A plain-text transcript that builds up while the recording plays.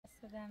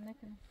در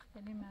نکنه.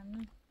 خیلی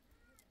ممنون.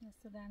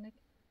 دست در نکنه.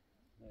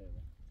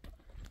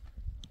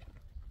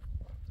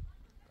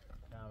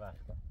 چند وقت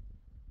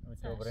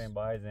میتونیم بریم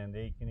باید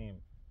زندگی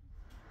کنیم.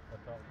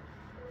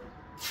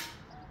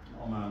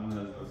 ممنون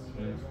از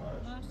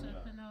دستگاه.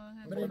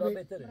 خدا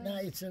بهتره. نه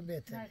ایچه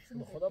بهتره.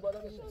 خدا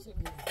بالا بشه.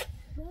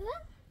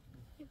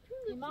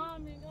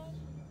 ایمان میگم.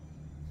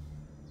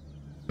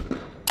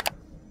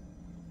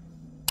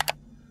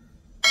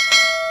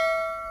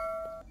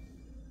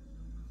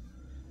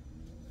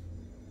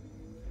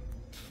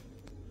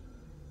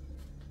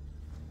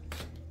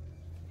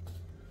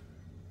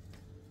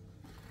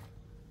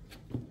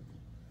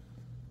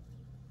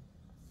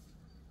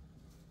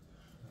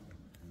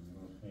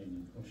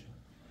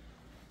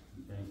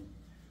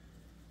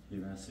 یه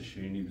بحث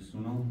شیرینی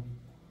بسونم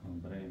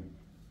برای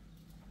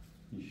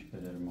پیش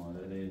پدر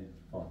مادر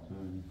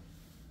فاطمه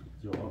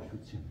جواب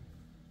شد چیم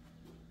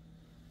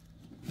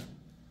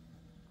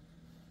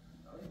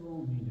ای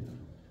با میده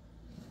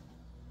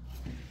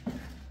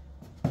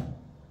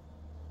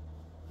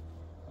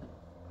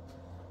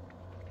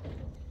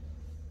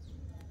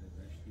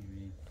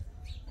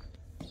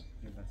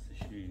یه بحث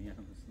شیرینی هم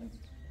بسونم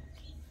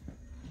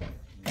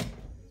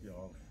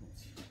جواب شد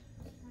چیم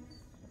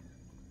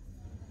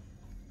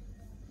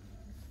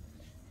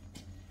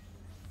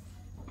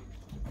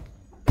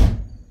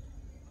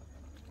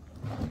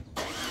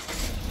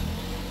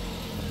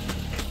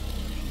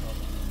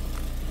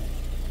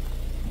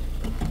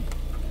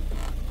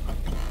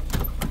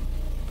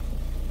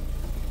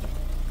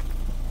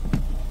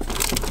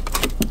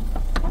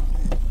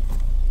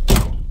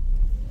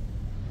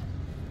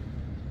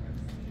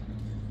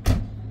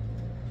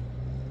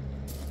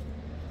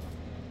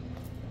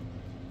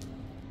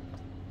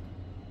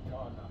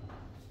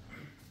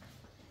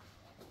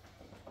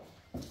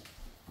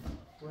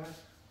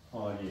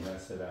عالی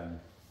مثلا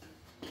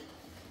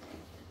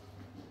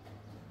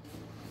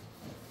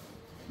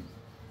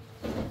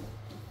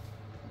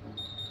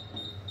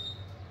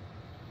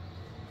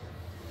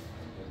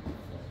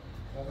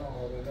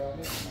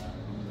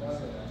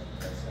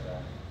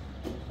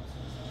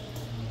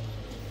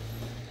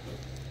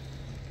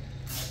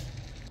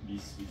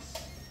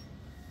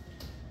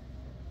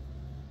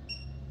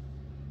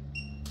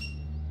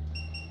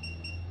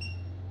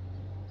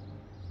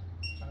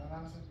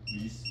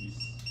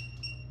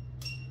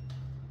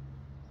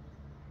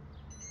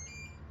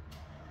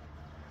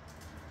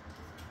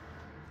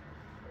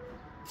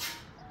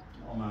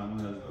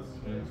ممنون از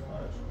دستگاه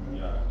خواهش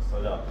میارم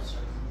صدا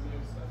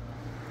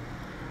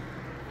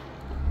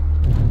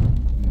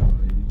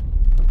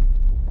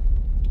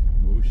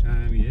بوش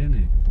هم یه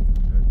نه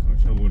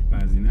کاشا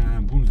بولپزینه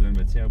هم بون زن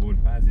بچه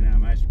بولپزینه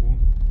همش بون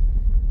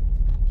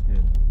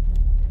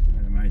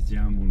همش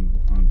جمع بون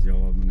بخوان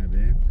جواب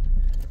نبه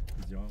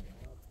جواب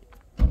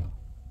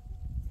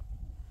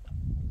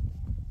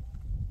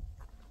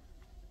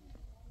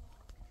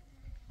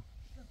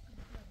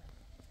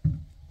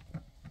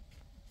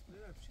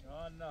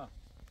يلا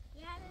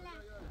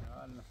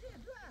يلا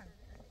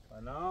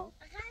سلام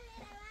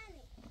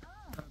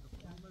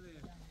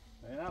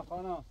زينب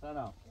خانم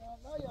سلام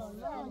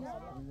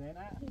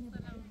زينب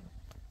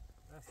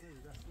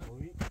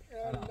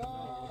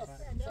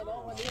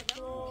سلام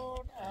علیکم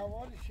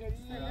احوال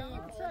شریف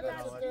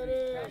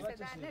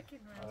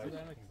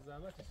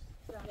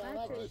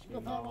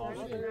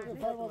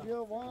بفرما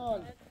بیا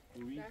مال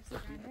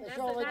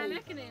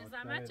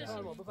زحمت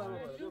چشیم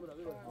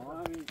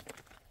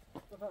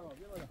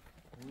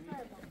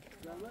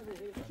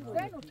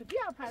زینو تو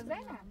بیا پس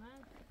زینب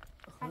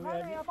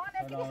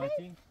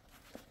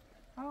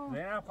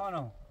زینب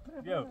خانم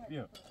بیا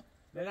بیا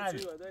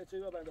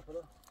چه بنده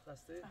خدا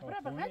خسته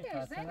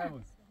خسته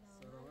نبود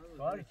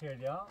کاری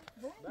کردی ها؟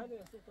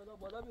 بله خدا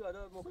بالا بیاد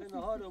موقع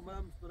نهار و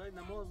من برای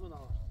نماز و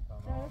نهار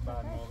تمام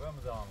بعد موقع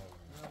مزامو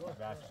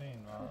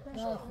بخشین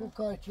نه خوب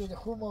کار کردی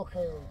خوب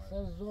موقع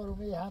سر زور و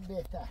می هم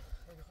بهتر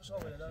خوش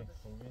آمدید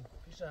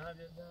پیش هم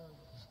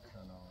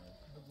سلام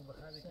بگو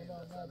بخیری که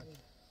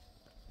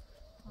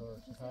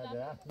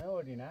درخت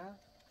نوردی نه؟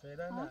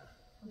 فعلا نه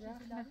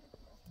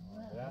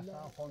درخت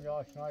هم خون یا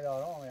آشنا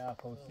دارم یا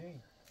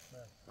خوصی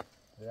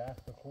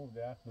درخت خوب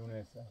درخت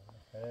دونسته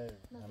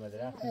همه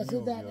درخت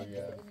میوگی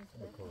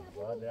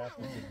یا درخت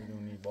که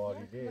بدونی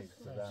باریده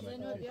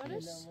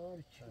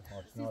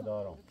آشنا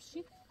دارم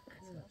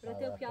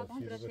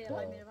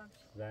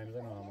زنگ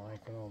زنم همه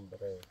کنم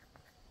برای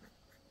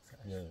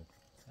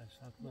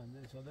حتما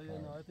انشاءالله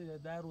یه نهایت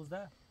 10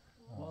 روزه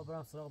ما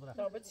برام سراغ درخت.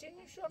 تا به چی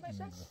نشو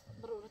میشه؟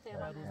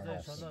 10 روزه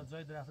انشاءالله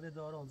جای درخت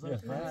دارم زای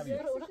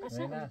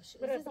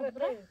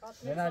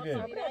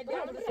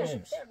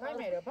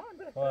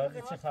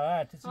چه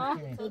خبر تو چی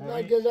کنی؟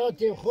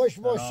 خدمتگزارتیم خوش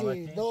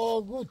باشی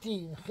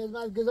داغوتیم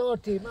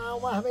خدمتگزارتیم من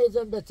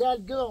محمدم به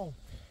تل گرم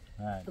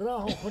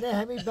راه خونه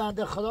همین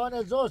بنده خدا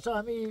نزاست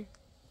همین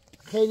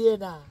خیلی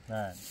نه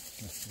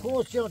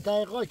پوستیون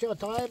تحقیقات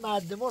تا های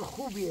مردمون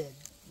خوبیه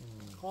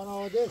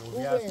خانواده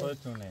خوبه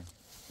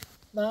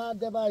من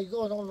دبایی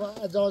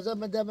گفتم اجازه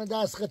مده من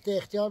دست خط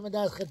اختیار من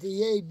دست خط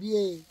یه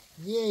بیه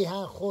نیه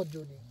هم خود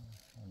دونی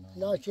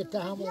لاشه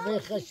تهمومه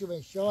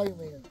خشومه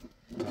شایمه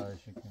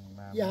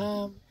یه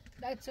هم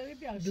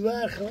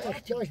دوار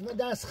اختیاش من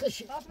دست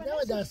خشی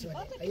نه دست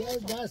منه اگر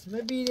دست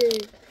مبیره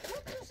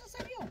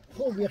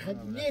خوب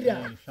یخد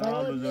نیره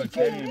فران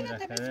نیچه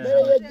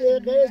بره یه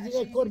غیر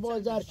دیگه کر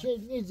بازرشه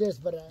نیز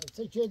دست بره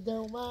سه چه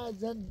دومه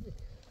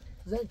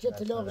زن چه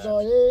طلاق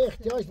داره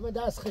اختیاش من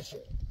دست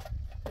خشه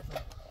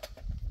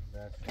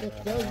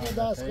اختیاج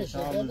ما دست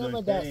خشه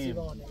نه دستی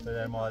بانه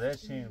پدر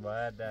مادرشین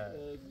باید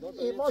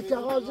ما که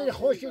حاضر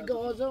خوشی که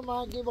حاضر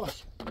مانگی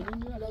باشه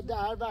در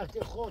هر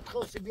وقت خود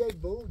خواستی بیایی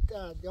به اون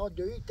تا یا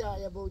دوی تا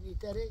یا به اونی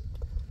تره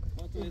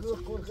دیگه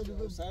خورخه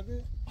دیگه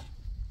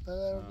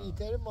پدر اونی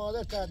تره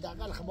مادر تا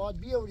دقل خباد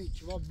بیاری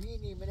چه ما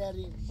بینی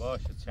منریم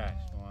باشه چشم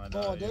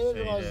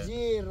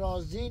مادر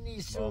راضی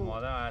نیست با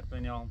مادر حتما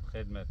نیام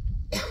خدمت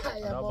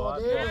یا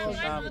مادر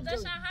راضی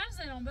مادرش هم حرف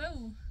زنم به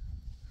او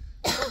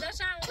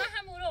مادرش هم اومه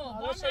همون رو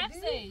با هم حرف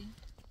زی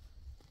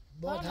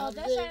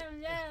مادرش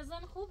هم یه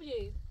زن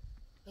خوبیه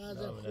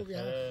زن خوبی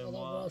هم خدا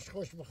باش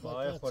خوش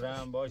بخواد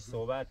خودم باش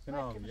صحبت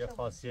کنم یه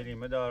خاصیلی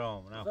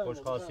مدارم نه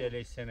خوش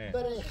خاصیلی سنه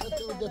برای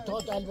خطور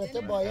دتات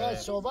البته باید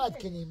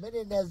صحبت کنیم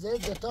من نظر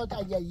دتات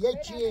اگر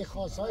یکی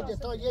خاصهای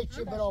دتات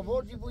یکی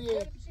برآوردی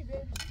بویه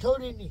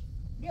طوری نی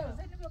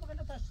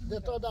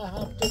دتات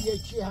هم تو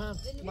یکی هم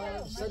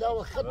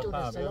سلام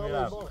خطونه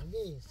سلام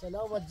باخنی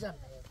سلام زم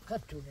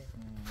خطونه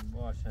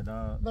باشه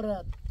دا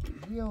برد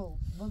بیو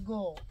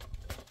بگو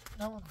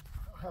نمون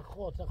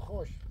خود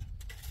خوش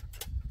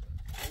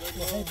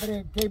خیلی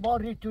بریم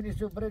تیمار ریتونی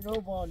سو برین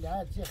او باله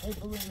هرچی خیلی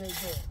برون ویدو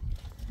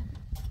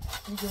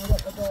دیگه برای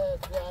خدا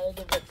بیایل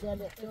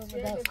بسیال احترام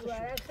دست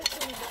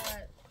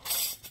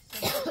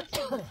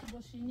خشون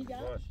باشینی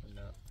گرد باشه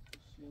نه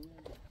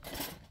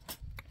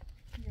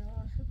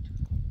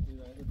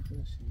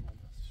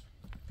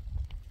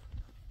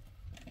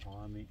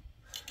آمین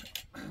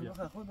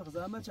خود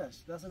بخزه همه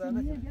چش دست در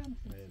نکنه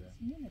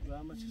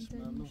همه چش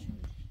ممنون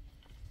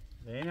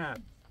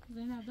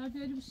زینب دار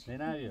بیاری بشی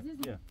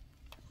زینب بیا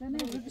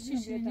زینب بشی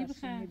شیرینی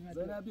بخیر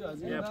زینب بیا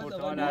از بیا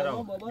پرتقال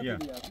نرم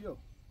بیا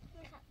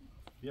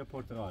بیا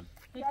پرتقال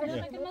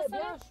خیلی تکل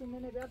مسرت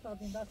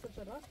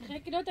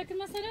خیلی تکل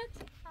مسرت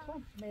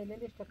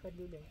میلیش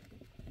تکلیله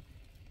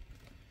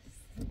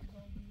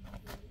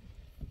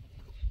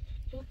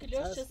 2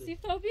 کیلو شستی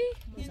فابی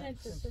یه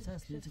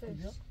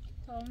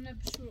تاونه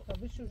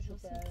بشور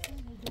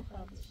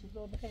شو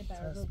دو بخیر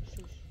برادر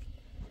بشوش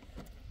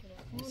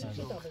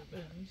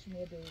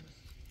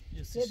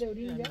یه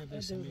دوری یا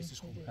دوری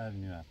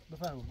خیلی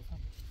بفرمون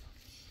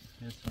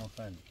یه سنو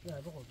خیلی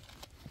نه بخور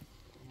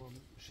ما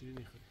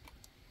شیرینی خیلی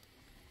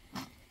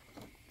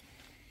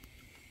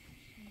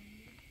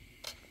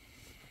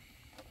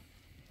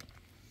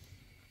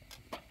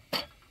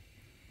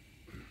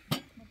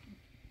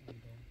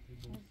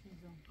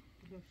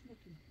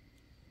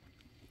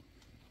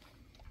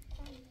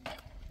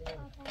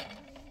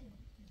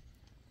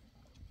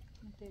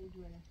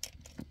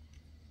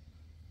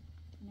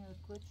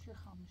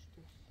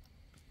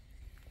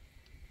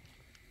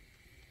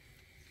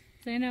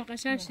زینب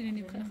قشنگ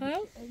شیرینی بخیر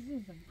خب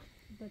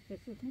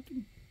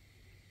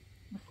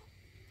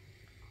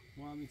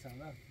ما هم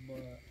میتونم با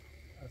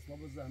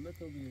اسباب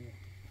زحمت رو بیریم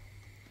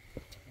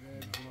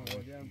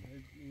خانواده هم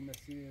این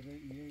مسیر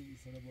یه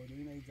سال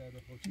بالایی نه زرد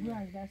خوشی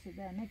از دست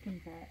در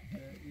نکن که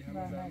این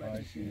همه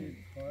زحمت کشید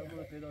خواهر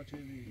رو پیدا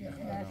چیدی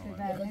دست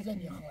در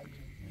نکن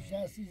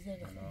جاسی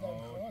زن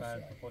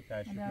خدا خود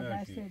تشریف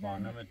نرسی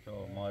خانم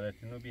تو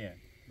مادرتون رو بیان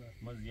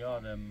ما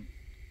زیاد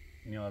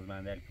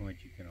نیازمنده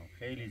کمکی کنم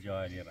خیلی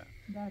جاهلیه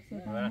وقت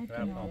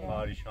رفتم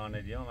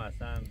پاریشانه دیام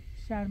اصلا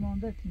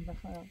شرمانده تیم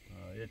بخواه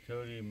یه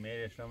طوری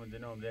میرش رو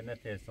میدونم ده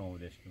نترسم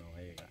بودش کنم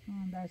حقیقت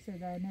دست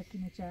در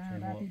نکنه چه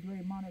رفتی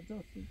دوی مان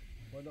دوستی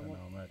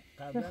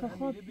قبلا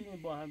هم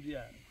بینیم با هم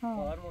دیگر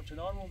خواهرمون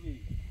چنارمون بی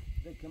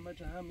ده که ما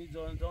چه هم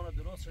میزان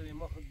درست شدیم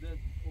ما خود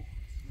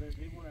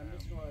زندگیمون هم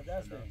میتونیم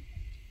دست داریم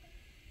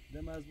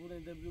ده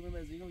مزبوریم ده بیوم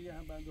از اینو یه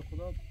هم بند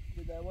خدا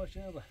به دعواش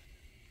نبرد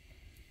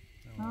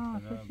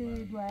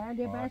خوشی دویل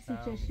یه برسی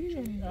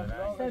چشی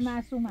سر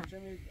معصومه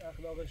چه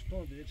اخلاقش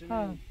تونده چه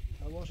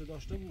هواش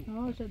داشته بود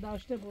هواش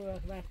داشته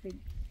بود وقتی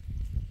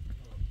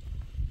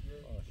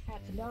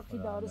اخلاقی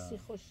دارسی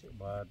خوشه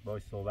باید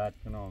باش صحبت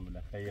کنم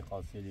بالاخره یه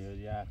خاصیلی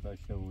یه اخلاق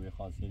داشته بود یه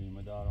خاصیلی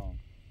ما دارم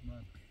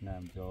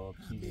نم جواب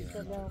چیه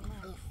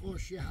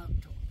خوشی هم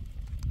تو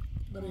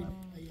بریم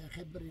اگه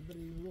خیلی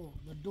بریم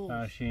رو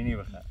دو شینی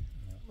بخیر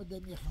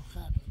مدنی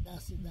خواهد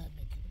دستی در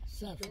نکنه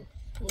صرف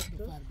خود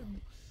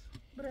بفرمایید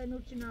برای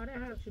نوچیناره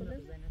حرفشون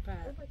بزنه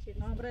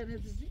برای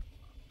نزدی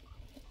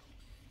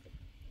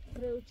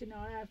برای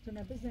نوچیناره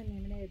حرفتون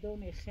بزنیم نه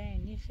دو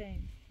خین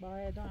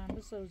باید هم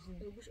بسازیم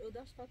بوش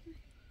اوداش فاطمه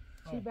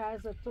چی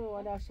بعض تو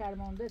ولا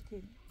شرمانده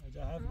تیم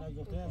اجا حرف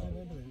نگفته از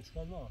نمیدونم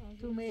اشکال نه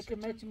تو میگه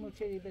مچ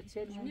موچری به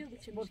چل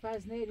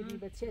برفاز نیری بی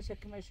به چه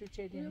شکمشو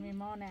چدی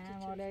میمانه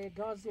هم حالا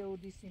گاز او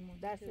دیسیمون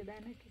دست در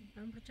نکنیم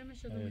هم چه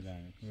شده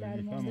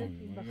شرمانده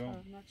تیم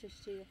بخواه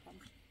ناچشتی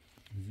خاموش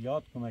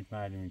زیاد کمک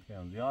معلومی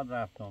کردم زیاد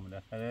رفتم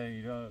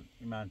بالاخره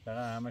این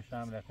منطقه همش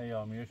هم بالاخره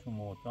یامیرشون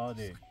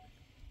معتاده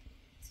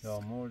یا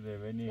مرده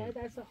ولی باید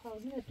دست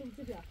خازین تو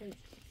بزید یا خیلی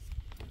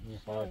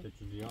میخواد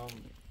چیزی هم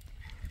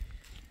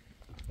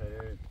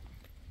خیلی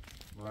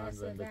ما هم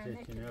باید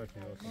بچه چی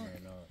نباشیم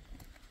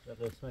به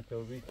قسمت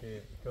توبی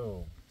که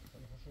تو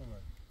خوش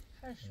اومد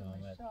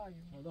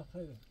حالا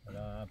خیلی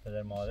حالا هم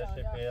پدر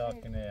مادرش پیدا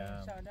کنه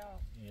هم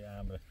یه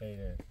امر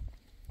خیلی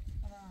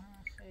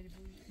خیلی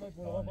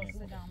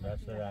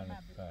دست در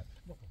نکرد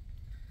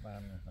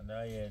ممنون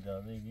حالا یه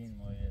اجازه دین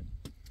ما یه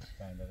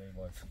چند دقیقه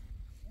باشیم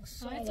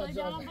چای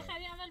جوان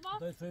بخری اول با؟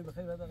 دای چای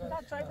بخیر بعد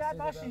دای چای بعد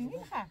باشین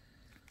میخواه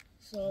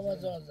صاحب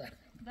زازه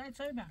دای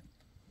چای بعد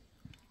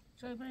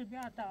چای بعد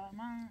بیا تا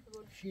من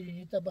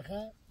شیرینی تا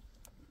بخیر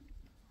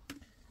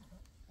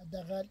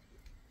حداقل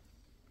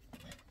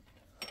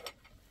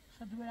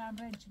خود برم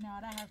رنج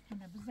ناره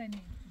هفتونه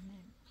بزنی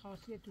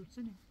خاصیت تو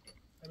سنی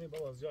همین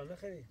بابا زیان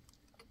نخری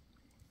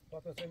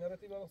پاپا چای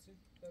نرتی بالاسی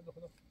در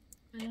خدا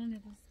الان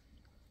نگذار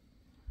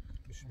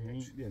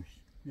بیمش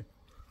بشتی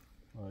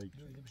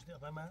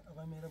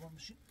آقای مهربان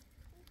بشی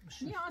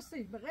نی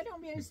آستی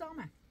بغلهم بیاری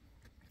سامه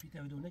بی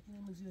تودونه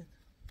کنی مزیدت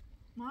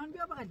ما هم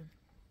بیا بغلهم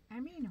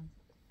امینو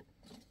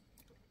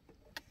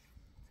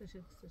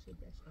سشد دشت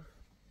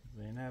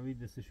زینبی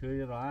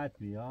دستشوی راحت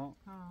بیا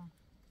ها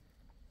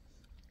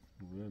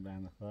بوی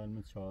بندخواه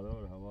علم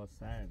چادر هوا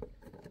سرد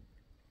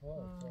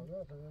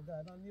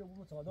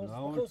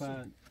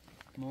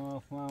ما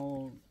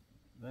افمه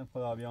زن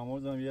خدا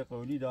بیامرزم یه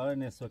قولی داره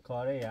نصف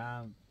کاره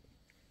هم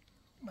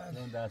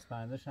اون دست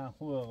بندش هم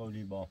خوبه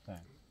قولی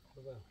بافتن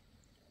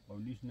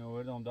قولیش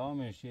نوردم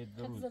دامش یه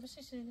دو روز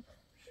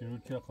شروع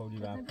که قولی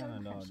بافتن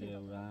الاده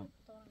و هم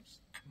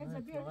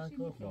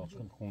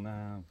داخل خونه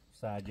هم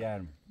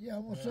سرگرم یه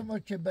موسم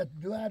که بد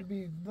دوار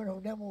بی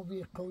برونم و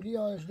بی قولی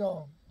آش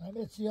دام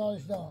همه چی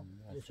آش دام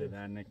دست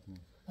در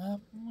نکنیم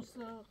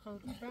موسا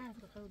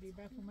قولی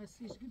بعد و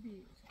مسیش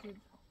بی که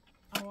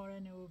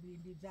آوارنه و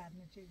بی زد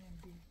نچگن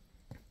بی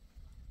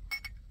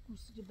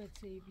موسا که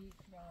بچه بی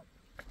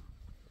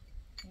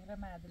میره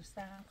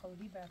مدرسه هم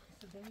قولی بعد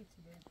صدایی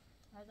چیده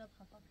عذاب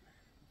خفا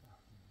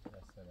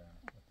دست در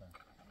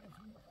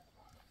نکنیم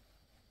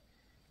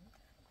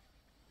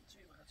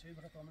چی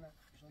بخواد آمنه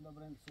انشالله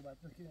بریم صحبت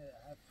بکنیم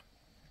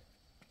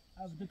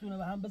از بتونه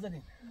به هم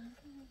بزنیم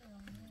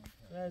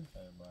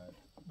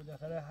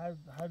بالاخره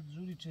هر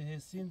جوری چه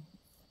حسین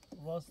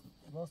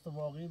راست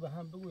واقعی به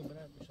هم بگویم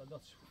بریم انشالله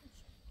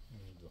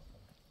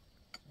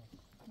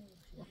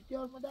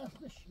اختیار ما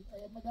دست نشید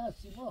اگر ما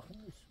دستی ما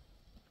نیست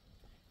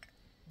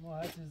ما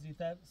هر چیز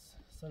زیتر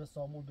سر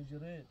سامون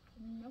بگیره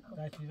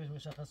تکلیفش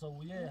مشخص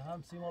بویه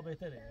هم سیما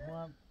بهتره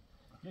ما هم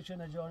یه چه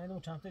نجانین و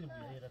چندتری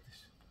بویه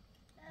حقیقتش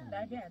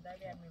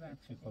دگر میبرد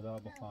چی خدا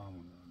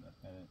بخواهم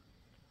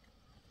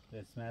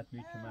قسمت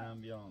بی که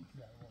من بیام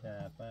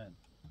طرفن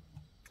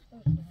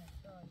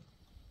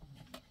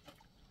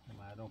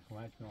مردم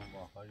کمک کنم با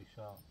آخری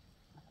شاه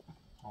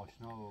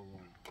آشنا بگم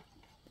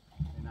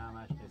این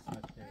همش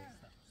قسمت که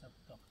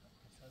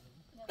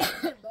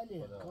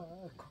بله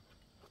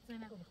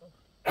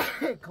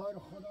کار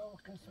خدا و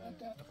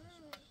قسمت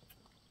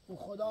و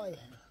خدایه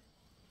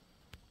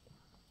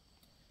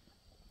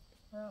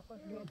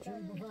بیا چی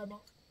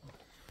بفرما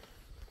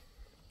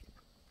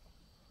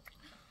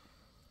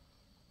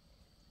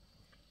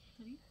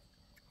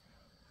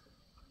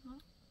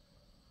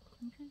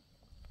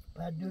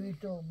پدوی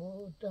تو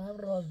بود هم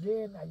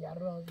راضین اگر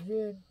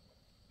راضین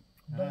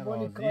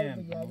دنبالی کار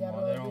بگی اگر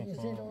راضی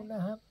نیستین اون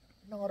هم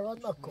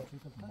ناراحت نکن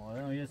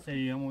مادرم یه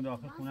سری همون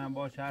داخل خونم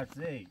باش حرف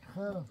زی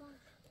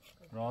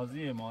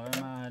راضیه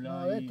مادر من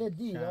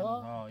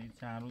حالا این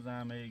چند روز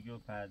هم میگو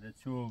پرده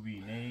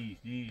چوبی نیش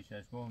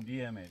دیشش بوم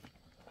دیمه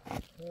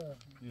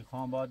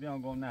خواهم باید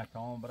بیان گم نه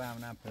تمام برم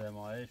نه پدر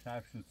مادرش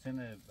حرف شد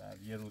سنه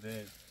یه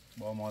روده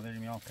با مادر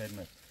میام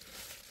خدمت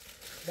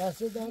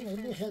دست دارم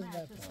هلی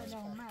خدمت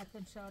سلامت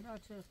انشاءالله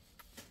چه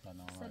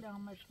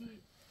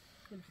سلامتی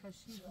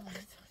دلخوشی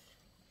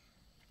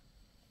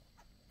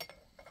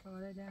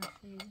کار در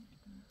خیلی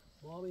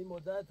ما هم این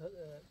مدت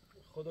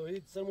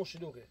خدایی سرمون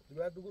شلوغه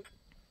باید بگو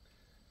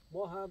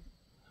ما هم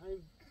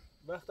همین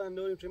وقت هم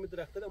داریم چه می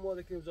درختر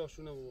آماده کنیم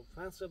زاشونه و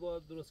فنس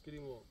باید درست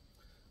کنیم و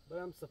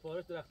برم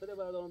سفارش درختر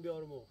بردارم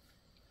بیارم و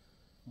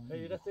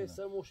حقیقت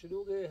سرمون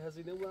شلوغه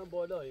هزینه هم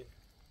بالایه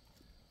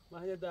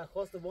من یه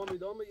درخواست وام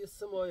میدم یه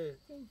 3 ماهه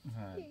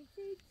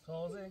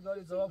تازه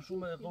انگاری جواب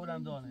شومه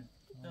قولم دانه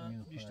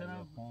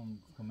بیشترم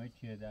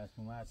کمکیه دست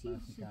اومد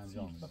من که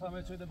انجام میدم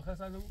بفهمید چه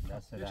بخواستن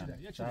دست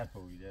در سر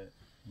پویده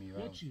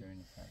میوه و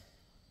شوینی سر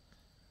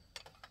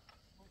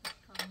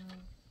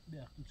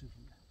بیخ تو چه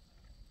فوله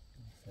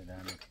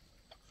سلام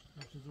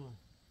چه جون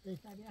بیخ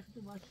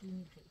تو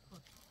باشی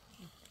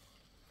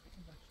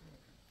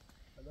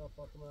حالا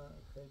فاطمه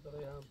خیلی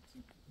برای هم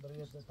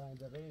برای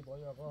 5 دقیقه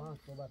با آقا هم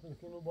صحبت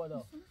میکنیم اون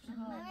بالا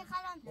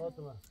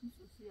فاطمه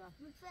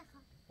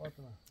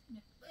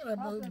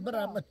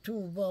برم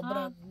تو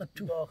برم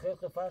تو داخل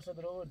که فرش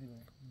رو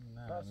آوردیم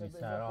نه می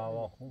سر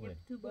هوا خوبه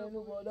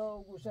اینو بالا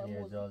و گوشم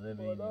اجازه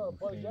بالا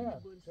پاجم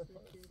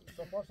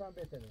سپاس هم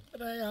بهتره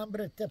برای هم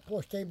برته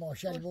پشته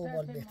ماشل بو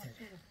بال بهتره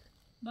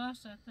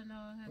باشه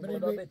طلا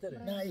خدا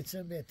بهتره. نه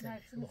ایچم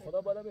بهتره.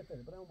 خدا بالا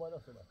بهتره. برای اون بالا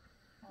صحبت.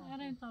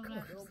 آره این طور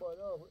برای اون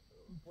بالا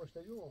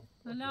پشتیو.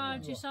 حالا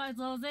چیشا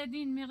اجازه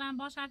دین میرن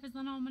باش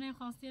حفظنا امنه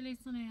خاصی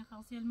لیسونه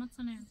خاصی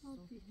المتسنه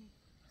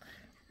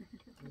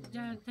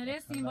جا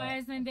ترسیم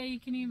باید زندگی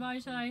کنیم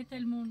باید شرایط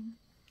المون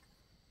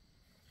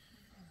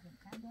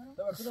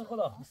توکل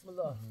خدا بسم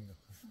الله.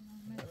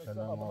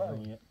 سلام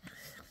آقای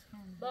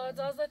با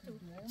اجازه تو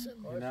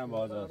نه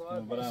با اجازه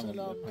تو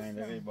برم 5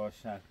 دقیقه با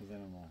شرط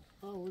بزنم ما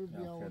آور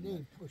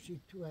بیاونه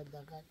پشید تو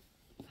حداقل.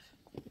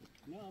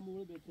 نه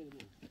امور بهتره.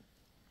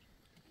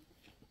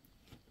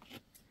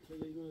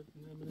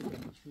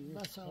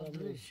 بس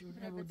آمرش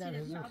نبود در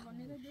هزار.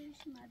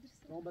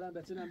 ما برام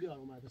بچه‌ام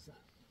بیارم مدرسه.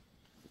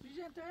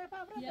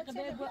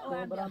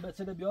 ما برام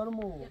بچه‌ام بیارم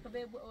و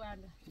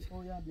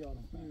بیارم.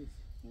 بیارم.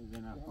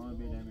 زینب خانم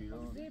بیدم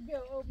ایران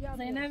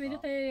زینب میره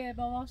تی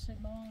باباشه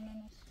بابا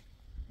ننش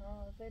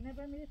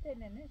زینب میره تی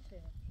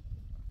ننشه.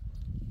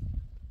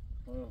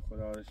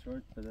 خدا رو شکر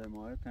پدر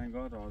مادر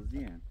تنگا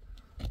راضی هن.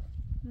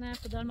 نه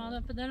پدر مادر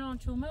پدران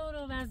چومه او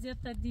رو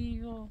وضعیت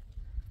دی و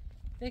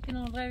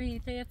بکنون روی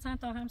تی چند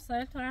تا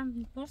همسایه تو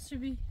هم پرس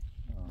شبی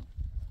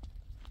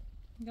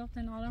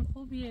گفتن آرام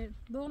خوبیه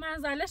بگو من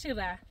زلشی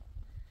ره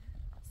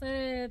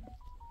سر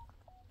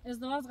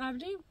ازدواج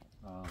قبلی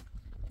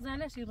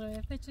زلشی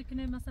ره فکر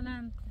کنه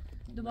مثلا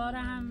دوباره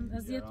هم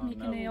اذیت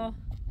میکنه یا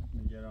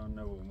نگران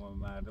نبود ما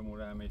مردم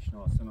رو هم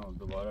اشناسن و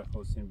دوباره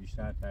خواستیم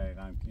بیشتر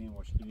تحقیقم کنیم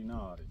مشکلی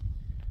نهاره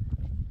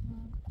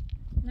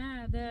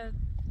نه ده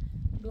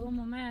به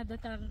عمومه ده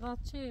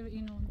تحقیقات چه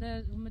اینو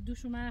ده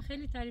دوشو من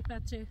خیلی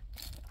تعریفت چه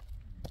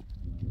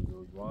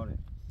بزرگواره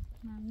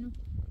ممنون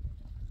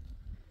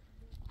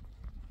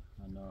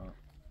حالا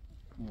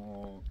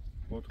ما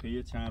خود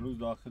خیلی چند روز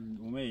داخل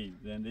اومه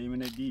زندگی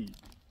منه دید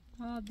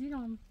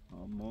دیدم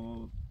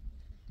ما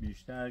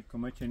بیشتر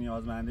کمک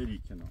نیازمنده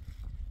لیکنم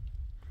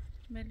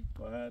بله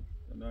باید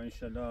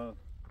انشالله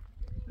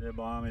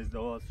با هم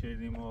ازدواج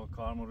کردیم و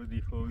کارمون رو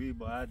دیفوی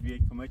باید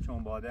بیایی کمک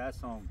اون باده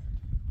هستم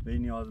به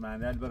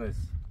نیازمنده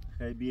برس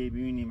خیلی بیایی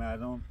ببینی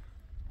مردم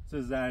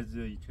چه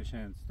زرزایی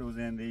کشن تو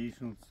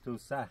زندگیشون تو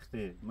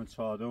سخته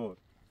مچادر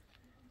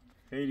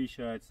خیلی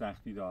شاید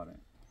سختی داره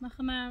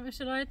من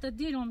شرایط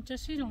دیرم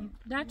چشیرم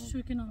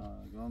درچشو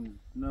کنم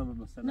نه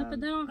مثلا نه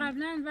پدرم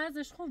قبلا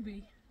وضعش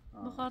خوبی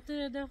به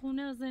خاطر ده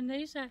خونه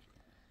زندگیشه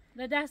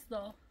به دست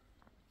داد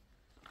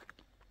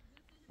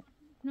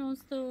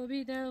نوستو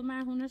بیده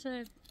مرهونش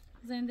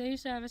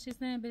زندگیشه و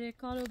شیسته بره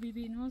کارو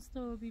بیبی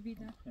نوستو بیبی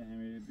ده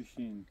همه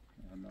بشین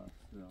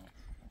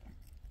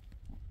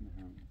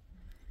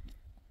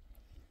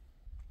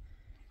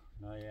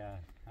نه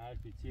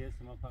حرفی چی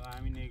هست ما فقط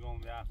همین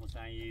نگم وقت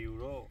مثلا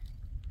 €1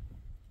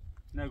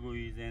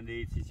 نگویی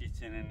زندگی چی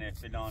چنینه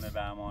فلانه و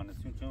امانه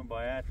چون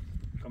باید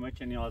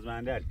کمک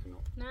نیازمنده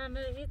کنم نه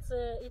من هیچ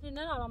اینی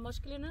ندارم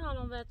مشکلی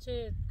ندارم و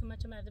چه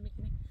کمک مردم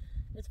میکنی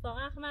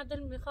اتفاقا من دل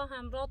میخواه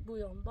همراه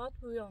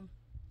بویم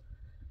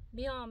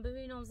بیام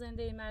ببینم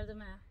زندگی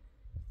مردمه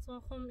چون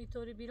خون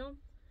اینطوری بیرم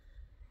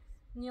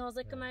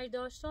نیازه که من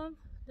داشتم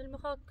دل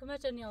میخواه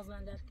کمک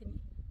نیازمنده کنی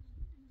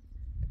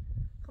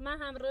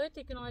من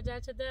همراهیتی کنم اگر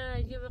چه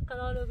ده یه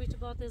قرار رو بیچه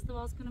باید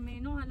ازدواج کنم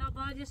اینو حالا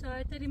باید یه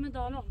شرایطی من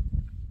دارم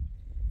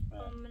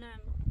منم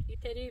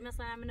ایتری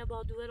مثلا من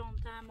با دورم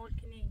تحمل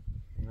کنی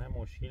نه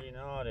مشکلی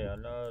ناره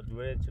حالا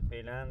دوره چه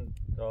پیلن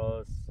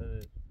تا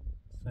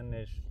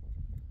سنش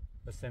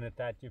به سن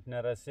تکلیف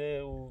نرسه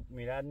او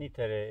میرد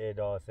نیتره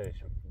ادعا سرش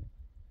کنه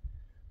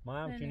ما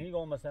همچنین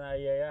گم مثلا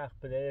اگه یخ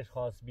پدرش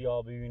خواست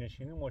بیا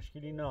ببینش اینو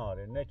مشکلی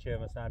ناره نه که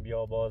مثلا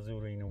بیا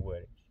بازور اینو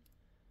برش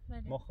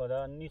ما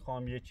خدا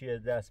نیخوام یه چی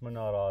از دست من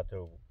ناراحته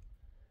بود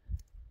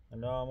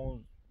حالا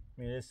همون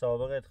میره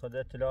سابقت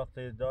خدا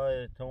طلاق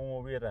دای تو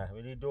اون بیره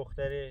ولی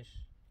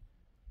دخترش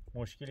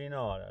مشکلی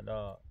ناره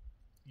حالا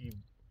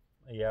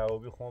یا او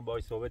بخوام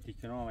باید صحبتی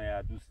کنم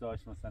یا دوست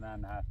داشت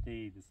مثلا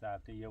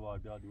هفته یه بار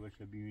بیا دوش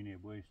ببینه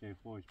بایش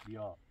خوش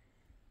بیا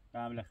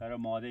بالاخره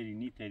مادری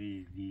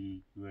نیتری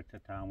دی دوست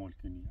تحمل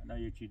کنی حالا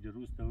یه چیز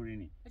درست دوری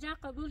نی اجا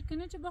قبول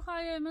کنی چه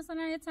بخوای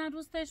مثلا یه چند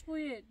روز تش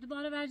بوی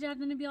دوباره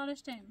برگردونی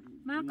بیارش تیم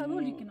من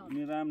قبول کنم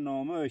میرم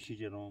نامه اشی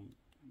جرم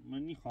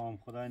من نیخوام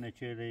خدای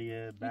نکرده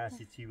یه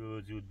بحثی چی به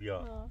وجود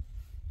بیا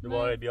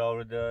دوباره بیا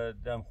رو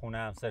دم خونه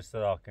همسر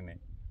صدا کنه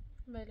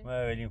ما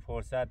اولین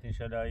فرصت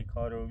انشالله ای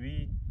کارو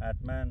بی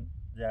حتما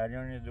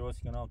جریانی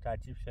درست کنم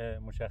ترتیبش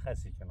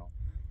مشخصی کنم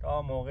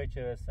تا موقعی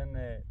که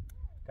سن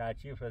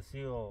ترتیب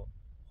رسی و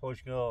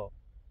خوشگاه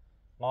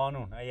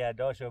قانون اگه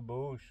داشت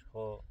بوش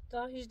خب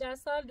تا 18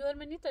 سال دور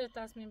من نیتره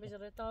تصمیم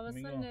بگیره تا به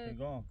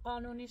سن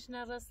قانونیش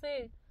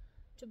نرسه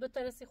چه به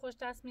ترسی خوش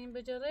تصمیم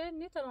بگیره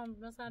نیترم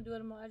مثلا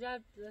دور ما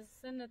اگر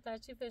سن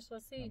ترتیبش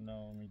رسی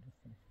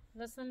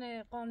و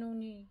سن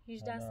قانونی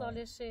 18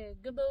 سالشه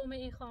گبه اومه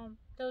ای خام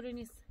طوری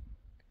نیست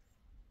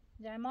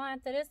یعنی ما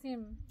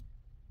انترسیم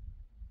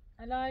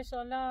الله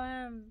انشالله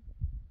هم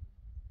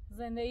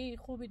زندگی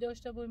خوبی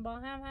داشته بودیم با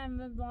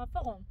هم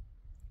موافقم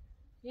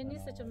یه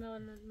نیست چه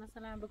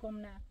مثلا بگم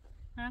نه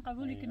من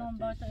قبولی کنم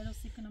با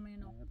ترسی کنم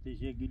اینو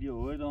پیش یه گلی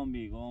آوردم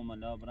بیگم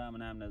الله برام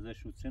هم نظر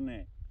شد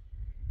چنه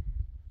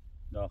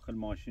داخل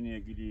ماشین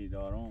یکی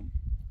دارم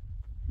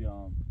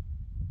بیام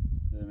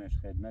بدمش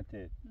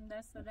خدمتت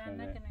دست در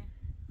نکنه.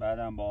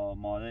 بعدم با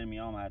مادر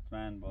میام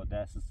حتما با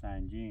دست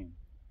سنجیم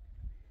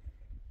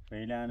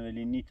فعلا،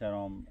 ولی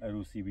نیترم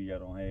عروسی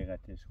بیارم.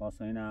 حقیقتش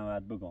خواستم این هم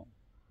باید بگم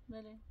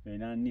بله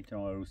فعلا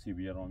نیترم عروسی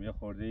بیارم. یه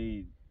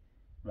خورده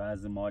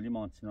وضع مالی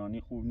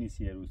مانچنانی خوب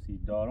نیست. عروسی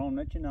دارم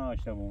نه که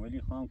نهاشته بوم،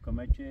 ولی خواهم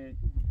کمک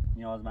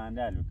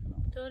نیازمنده حل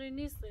بکنم. طوری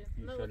نیست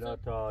انشالله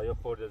تا یه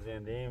خورده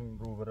زندگیم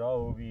رو به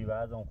راه بی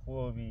وضعم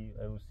خوب بی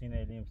عروسی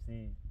نیلیم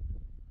سی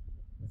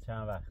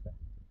چند وقته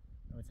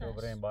میتونم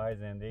بریم باید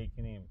زندگی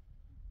کنیم.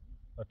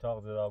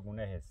 اتاق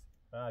زداگونه هست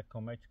فقط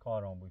کمک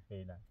کارم بود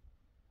فعلا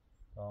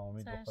تا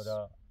امید به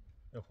خدا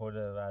یه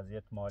خورده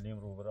وضعیت مالیم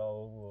رو به راه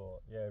و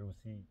یه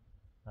عروسی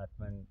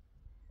حتما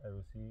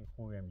عروسی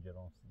خوبی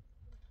میگیرم سی.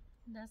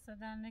 دست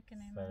در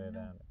نکنه.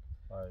 ممنون.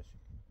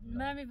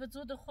 ممی به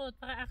زود خود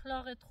فقط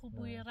اخلاقت خوب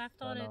بویه،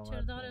 رفتارت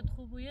چردارت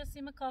خوب بویه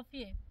سیم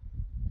کافیه.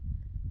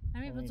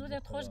 همین به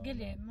زودت خوش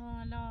گله. ما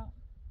حالا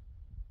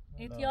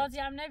احتیاجی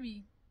هم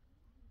نبی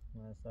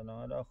مثلا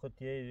حالا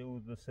خود یه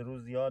دو سه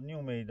روز زیاد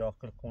نیومه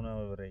داخل خونه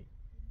ببری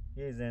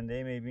یه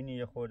زنده میبینی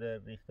یه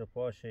خورده ریخت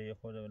پاشه یه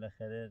خورده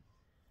بالاخره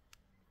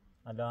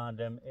الان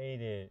دم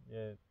عیده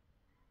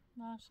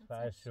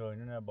فرش و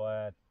اینو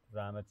نباید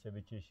زحمت چه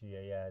بکشی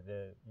یه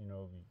عده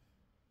اینو بی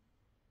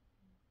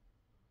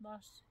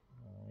باش.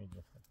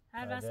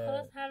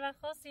 هر وقت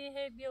خواستی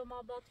هی بیا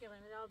ما با تیغه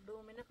میده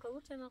دومینه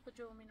قبول چنان که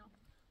جومینو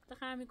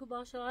تخمیگو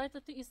با شرایط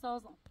تو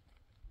ایسازم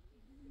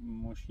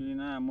مشکلی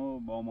نه. اما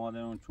با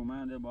مادران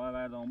چومنده باید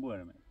بردام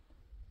برمه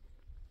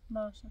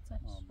باشه چش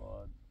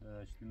با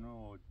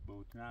داشتینو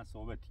بوتنه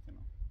صحبتی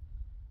کنم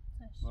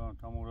برام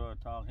تا مورا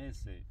اتاق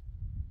هسته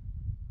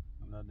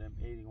هم دادم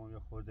ایدیگم یه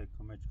خورده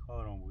کمک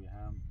کارم بوی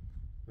هم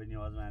به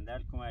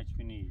نیازمندل کمک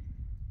کنی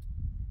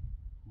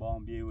با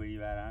هم بیوری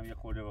برم یه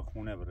خورده به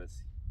خونه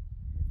برسی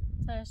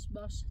چش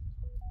باشه.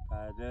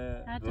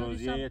 بعد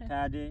روزیه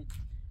تده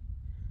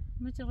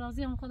میشه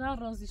راضی هم خدا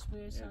راضیش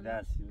بویشان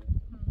دستی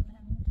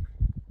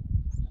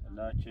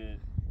الله که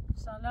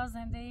انشالله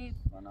زندگی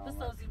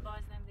بسازیم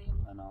باید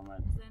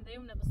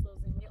زندگیم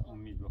نبسازیم یه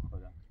امید به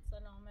خدا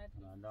سلامت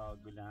الله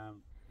گل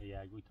هم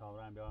یگوی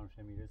تابرم بیارم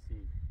شه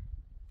میرسی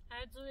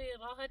هر جوری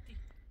راحتی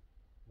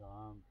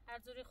هر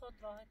جوری خود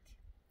راحتی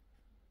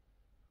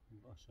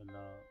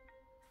باشالله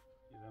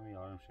یه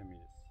میارم شه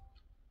میرسی.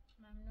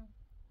 ممنون.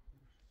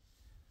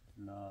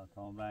 نه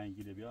تا برنگ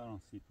گیره بیارم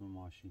سیتون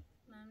ماشین.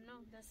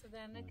 ممنون دست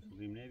در نکنی.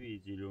 مشکلیم نبی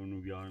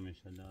جلونو بیارم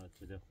انشالله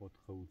چده خود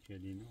خود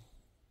کلینو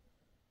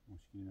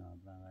مشکلی نه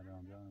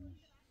برنگ بیارم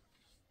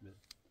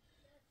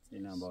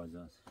اینم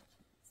بازاست.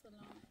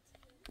 سلامت.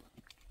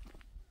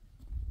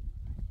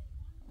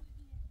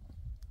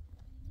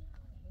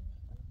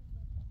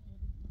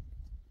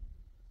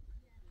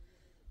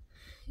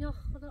 یا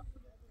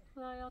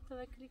خدایا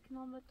توکلی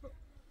کنم به تو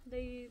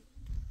دی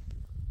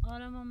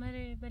آرام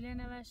مری بلی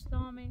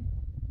نوشتامی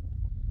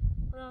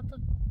خدا تو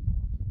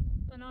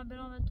بنا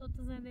برام تو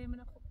زندگی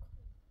من خوب کن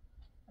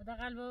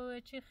حداقل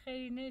به چی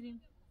خیلی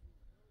ندیم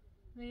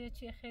به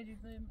چی خیلی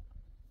داریم.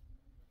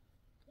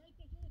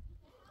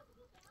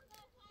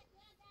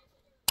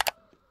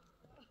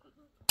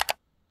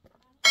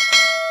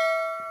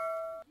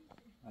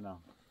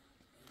 الان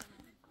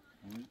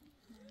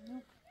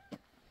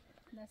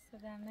دست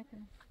در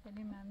نکنم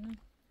خیلی ممنون.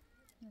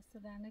 دست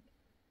در نکن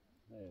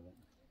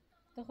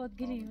تو خود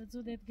گلی و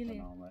زودت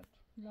گلی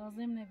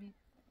لازم نبید.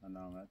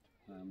 سلامت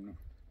ممنون.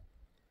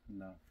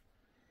 نه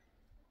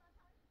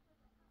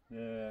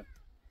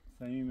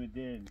صمیم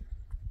دل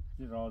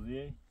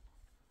راضیه؟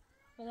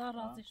 خدا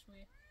راضیش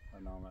بویه.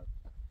 سلامت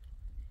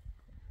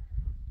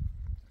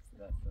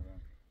دست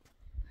دارم.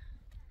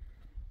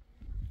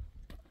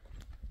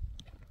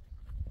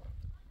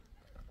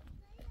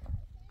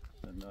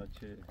 الله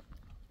چه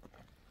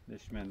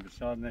دشمن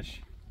بشار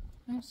نشی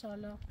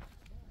انشالله.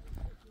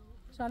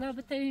 انشالله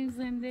بترین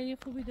زندگی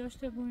خوبی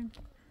داشته بویم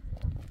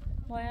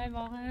باید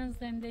واقعا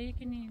زندگی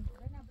کنیم.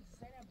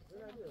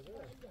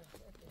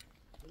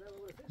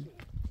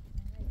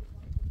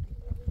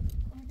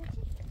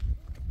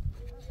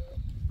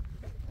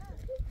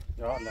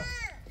 یا الله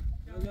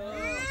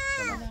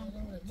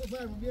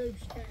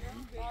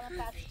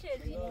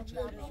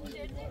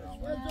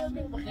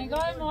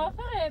نگاه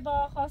موافقه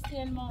با خواستی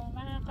علما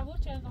من قبول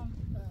کردم.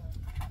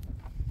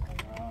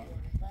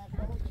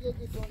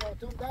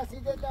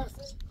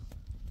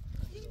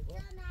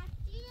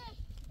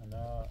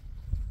 حالا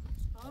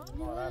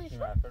ما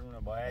رفتیم افرمونه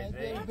باید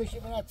زید بشی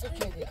من چه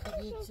کردی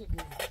خیلی چه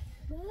کردی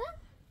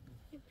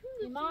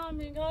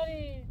امام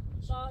نگاری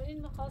با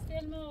این خواستی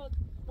علما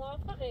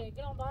موافقه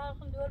گرام باید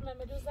خون دور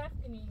ممدو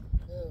زفت کنیم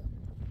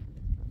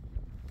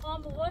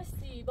هم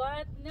واستی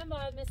باید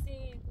نباید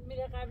مثل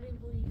میره قبلی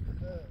بویی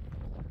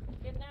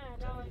که نه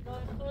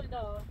باید خول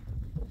دار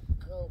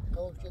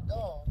قول که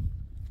دار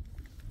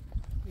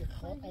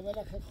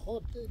اولا که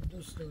خود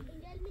دوست داری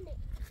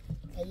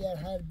اگر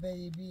هر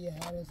بیبی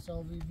هر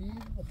حسابی بی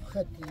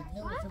خطی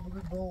نمیشه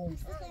بگوی بوم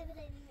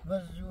و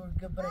زور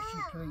گبرشی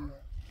تویه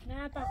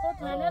نه تا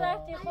خود منه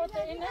رفتی خود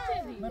این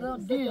نچدی من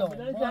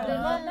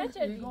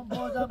دیدم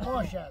بازم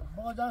باشد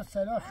بازم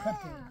سلاح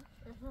خطه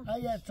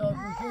اگر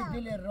تاگوشه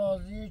دل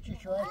راضیه چه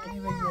شاید کنی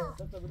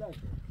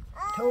بگیر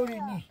طوری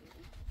نیست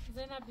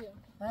زینب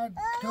بیا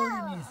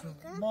طوری نیست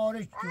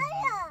مارش طوری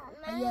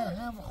اگر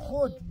هم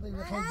خود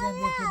بخوای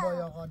زندگی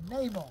با آقا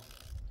نیما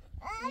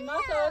ما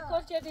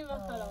توکل کردیم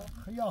و خلاص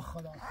یا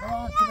خدا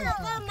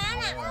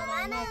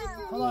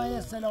خدا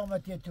یه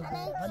سلامتی تو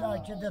بود حالا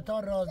که دتا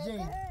راضی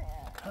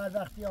هر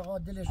وقتی آقا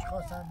دلش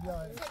خواستن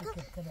بیاره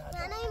سکت کنه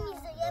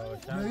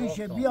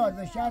دویش بیار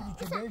به شرطی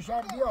که دویش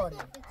هم بیاره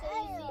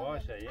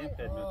باشه این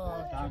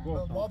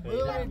خدمت ما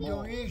بریم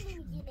دویش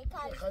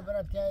خواهی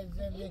برم که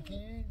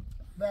زندگی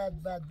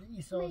بعد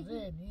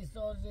ایسازه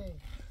نیسازه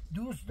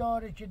دوست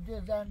داره که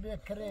زن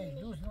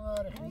بکره دوست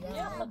نداره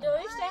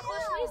دویش تا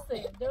خوش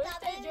نیسته دویش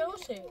تا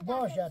جوشه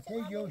باشه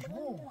تا جوش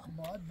بو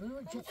باید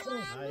بدون چه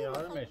کرش نه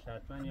یارمش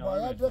حتما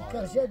باید به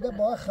کرشه ده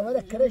باید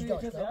خبر کرش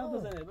داشته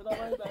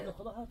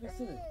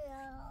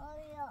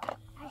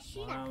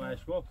من همش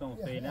گفتم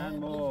فعلا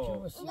ما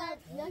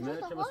نه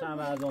که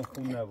مثلا از اون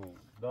خون نبود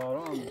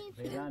دارم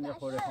فعلا یه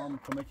خوره خام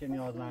کمک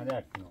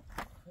نیازمنده کنم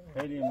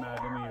خیلی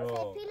مردمی رو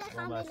با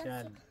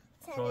مثلا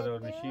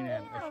چادرنشین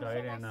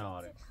اشایر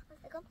نهاره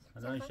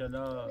حالا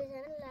انشالله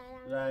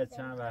رای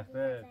چند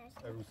وقته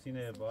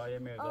روسینه با یه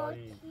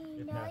مقداری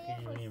یه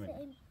تحقیقی نیمه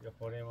یه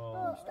خوره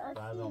ما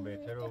بعضان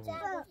بهتر رو بود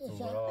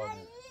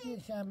یه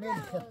شنبه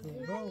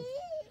خطه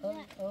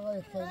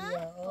آقای خیلیه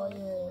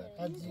آقای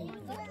عزیز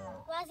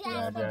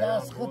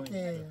دست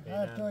خطه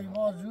هر توی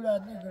ما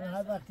زورت نکنه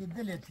هر وقتی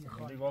دلتی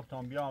خواهد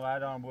گفتم بیام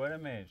وردارم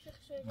بایرمش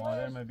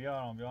مادرم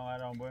بیام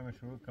وردارم بایرمش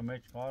شروع کمه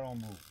چکارم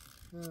بود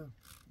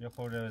یه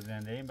خورده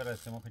زنده این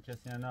برسه ما که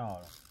کسی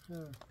نهارم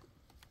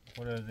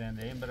خورده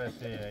زنده این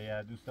برسه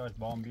یا دوست داشت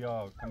با هم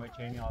بیا کمه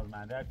چه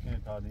نیازمنده کنه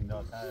تا دین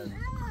داتر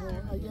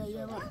اگر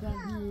یه وقت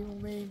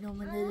هم بی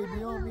نومنری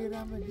بیا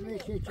میرم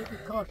دویشه چه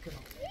کار کنم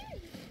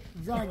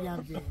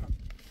زنگم بیم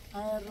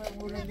اگر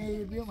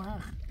مورنری بیام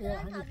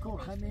هنی کن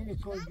خمینی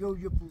کن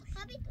جوجه پوش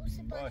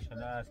باشه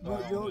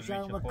دست جوجه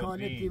هم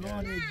مکانه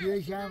تیمانه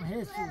جوش هم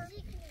حسو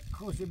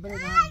خوشی برن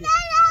هم بیم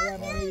اگر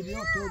مورنری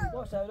بیام تولی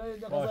باشه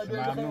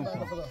ممنون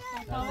کن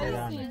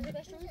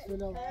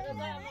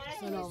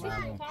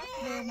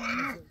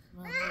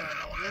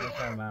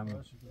سلام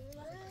ممنون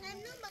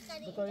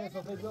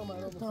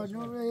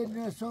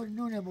تا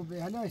نونه بو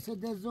به حالا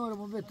سد زور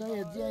بو به تا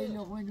یه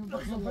لقمه نون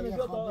بخیر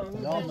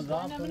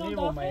نام تو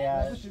نیو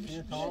میاد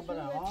تمام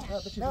برام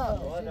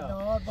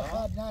نه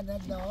بخیر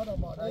نه نهار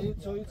ما یه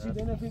چی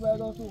دنه فی بعد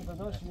تو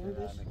فداش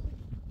میادش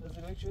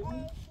از چی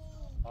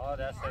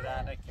دست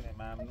در نکنه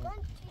ممنون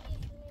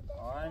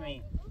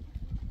آمین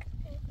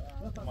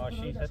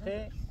ماشین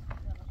خطه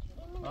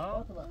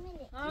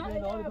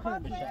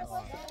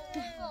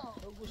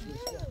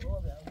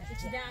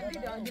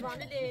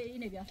دیوانه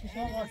اینه بیا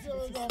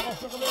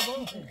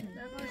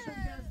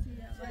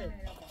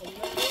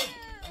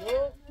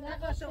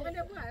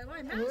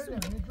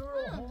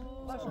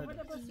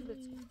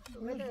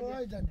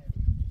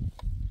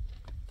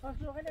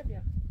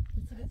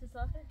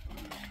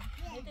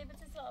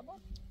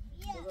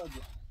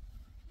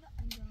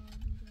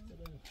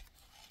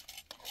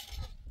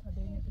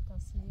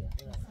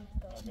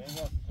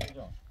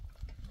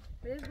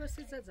Bez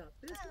você zazar.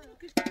 Bez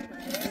que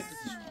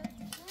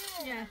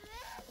Yeah.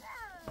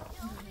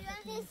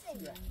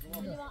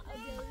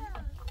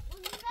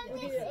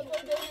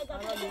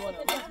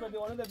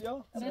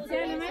 مثل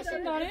همش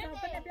این داره؟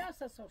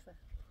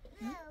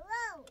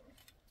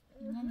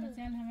 نه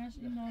مثل همش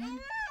این داره؟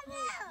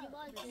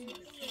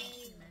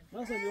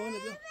 مثل دیوانه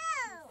بیا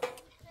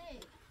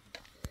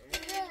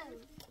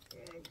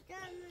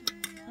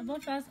اول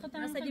فرض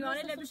خودم مثل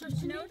دیوانه لبشو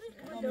چی نوردی؟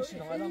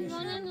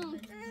 دیوانه نو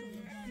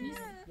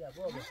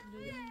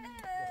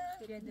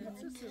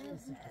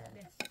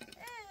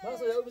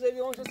مثلا یا بذاری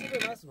دیوانه چه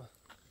سیبه مثلا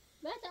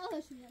بعد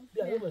آهش میام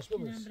بیا یه باش بیا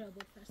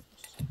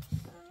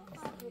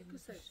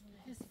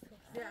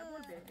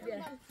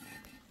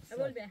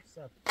اول بیا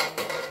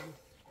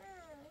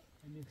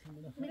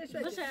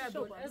باشه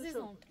اول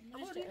عزیزم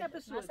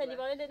مثل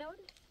دیوانه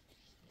نوردی؟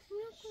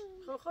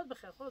 خود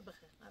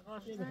بخیر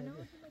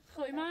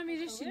خوی ما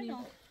میری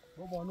شینیم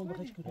بانو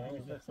بخیر چی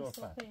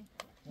کنی؟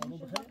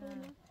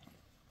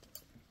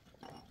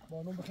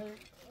 بانو بخیر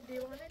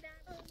دیوانه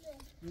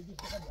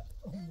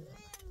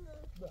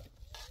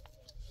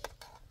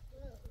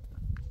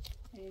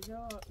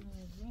اینجا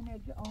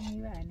این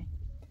آمیوانه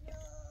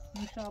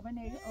مشابه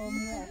نیگه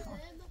آمیوانه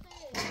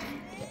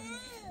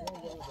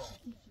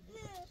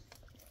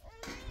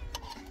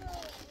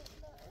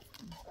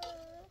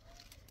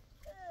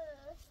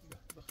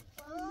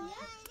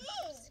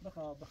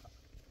بخیر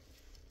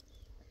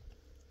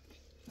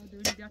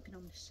دوري بيا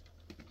كنامش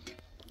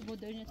ابو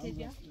دوري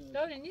نتبيا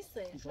دوري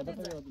نيسه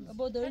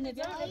ابو دوري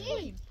نبيا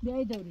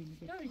بیای دوری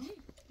میگه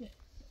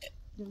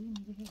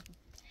دوري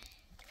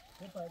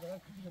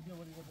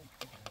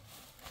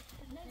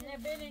نه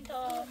ببین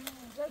تا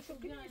شو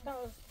کنی تا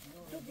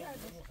تو بیای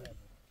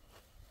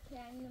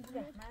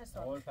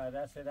اول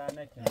پدر سدر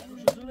نکنه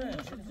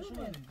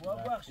شدونه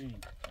بخشی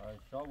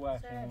شا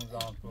بخشی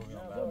موزان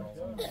پروگرام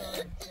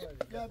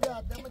بیا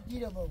آدم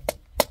دیره بود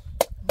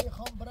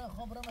میخوام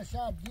برم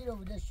شب دیره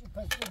بود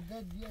پس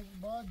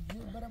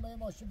باید برم یه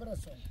ماشین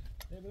برسم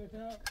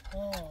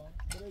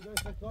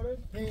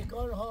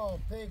پیکار ها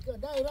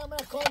نه ایران من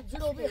کار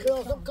جنوبی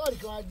خیاستم کاری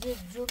کنم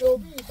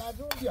جنوبی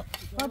بدون بیا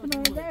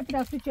فاطمه ده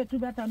پلاستیک که تو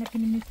بتانه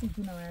کنی نیستی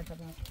تو نمایه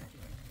تبا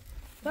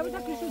تا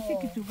بتا کشو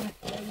چکی تو برم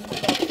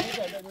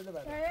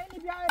اینی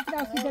بیا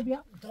پلاستیک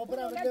بیا تا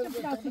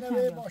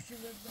برم ماشین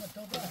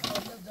تا برم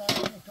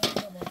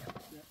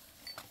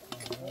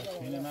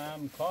این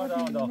من کار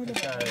دارم داخل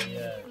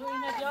شهریه روی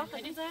مدیا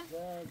خیلی زن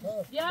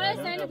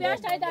بیا سینو بیاش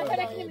تایی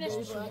داخل کنیم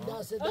نشون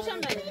باشم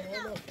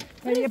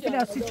من یه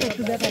پلاستیک که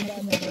تو بتانه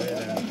کنی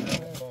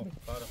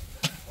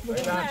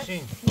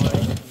ببخشین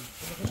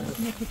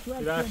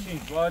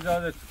با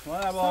اجازه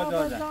ما با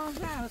اجازه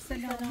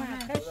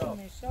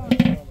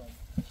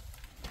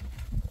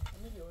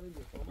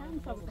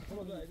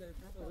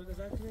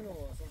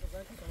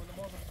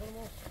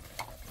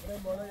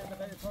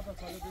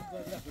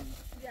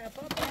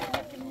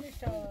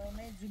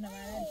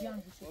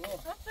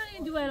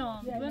آفرین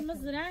دوارم دوار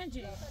مزرنجی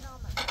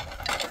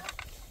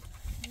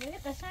یعنی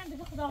قشنگ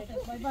دیگه خدا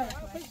حافظ بای بای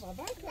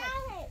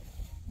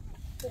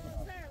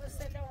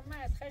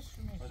سلامت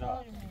خشمه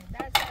شارمه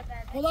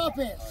خدا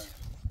حافظ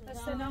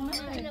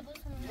سلامت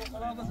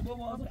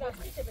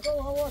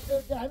تو هوا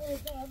سرده همین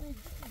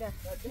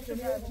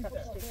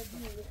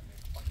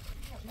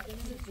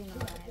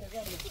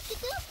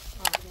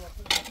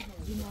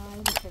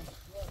جنایه